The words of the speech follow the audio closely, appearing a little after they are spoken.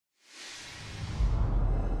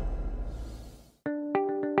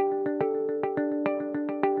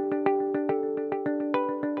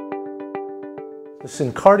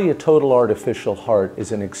SynCardia Total Artificial Heart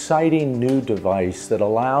is an exciting new device that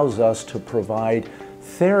allows us to provide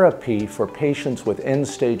therapy for patients with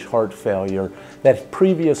end-stage heart failure that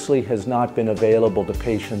previously has not been available to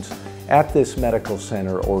patients at this medical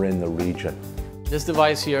center or in the region. This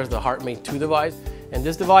device here is the HeartMate 2 device, and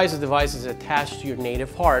this device is attached to your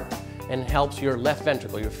native heart and helps your left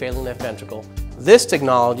ventricle, your failing left ventricle. This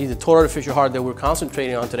technology, the total artificial heart that we're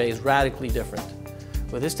concentrating on today, is radically different.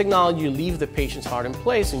 With this technology, you leave the patient's heart in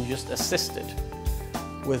place and you just assist it.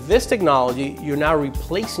 With this technology, you're now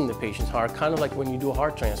replacing the patient's heart, kind of like when you do a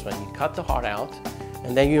heart transplant. You cut the heart out,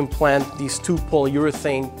 and then you implant these two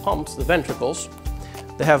polyurethane pumps, the ventricles.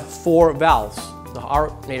 They have 4 valves.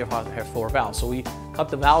 Our native heart has 4 valves. So we cut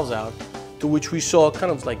the valves out, to which we saw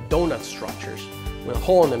kind of like donut structures with a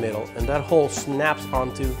hole in the middle, and that hole snaps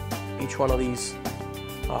onto each one of these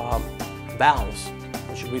valves,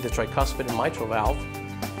 which would be the tricuspid and mitral valve.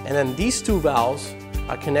 And then these 2 valves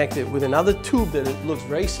are connected with another tube that looks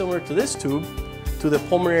very similar to this tube to the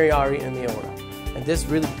pulmonary artery and the aorta. And this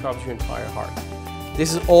really becomes your entire heart.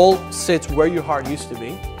 This is all sits where your heart used to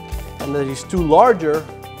be. And then these 2 larger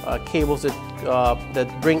cables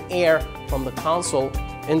that bring air from the console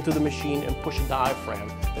into the machine and push a diaphragm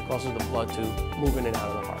that causes the blood to move in and out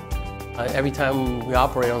of the heart. Every time we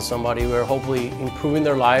operate on somebody, we're hopefully improving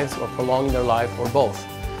their lives or prolonging their life, or both.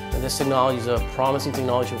 And this technology is a promising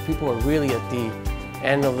technology for people who are really at the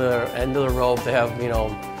end of the rope. They have,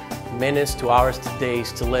 minutes to hours to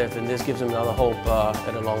days to live, and this gives them another hope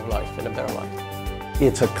at a long life and a better life.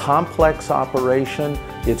 It's a complex operation.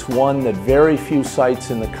 It's one that very few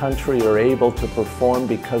sites in the country are able to perform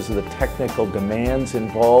because of the technical demands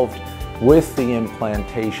involved with the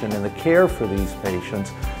implantation and the care for these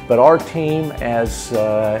patients. But our team, as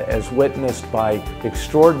witnessed by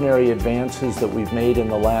extraordinary advances that we've made in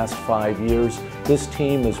the last 5 years, this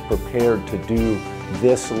team is prepared to do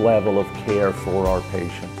this level of care for our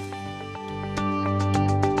patients.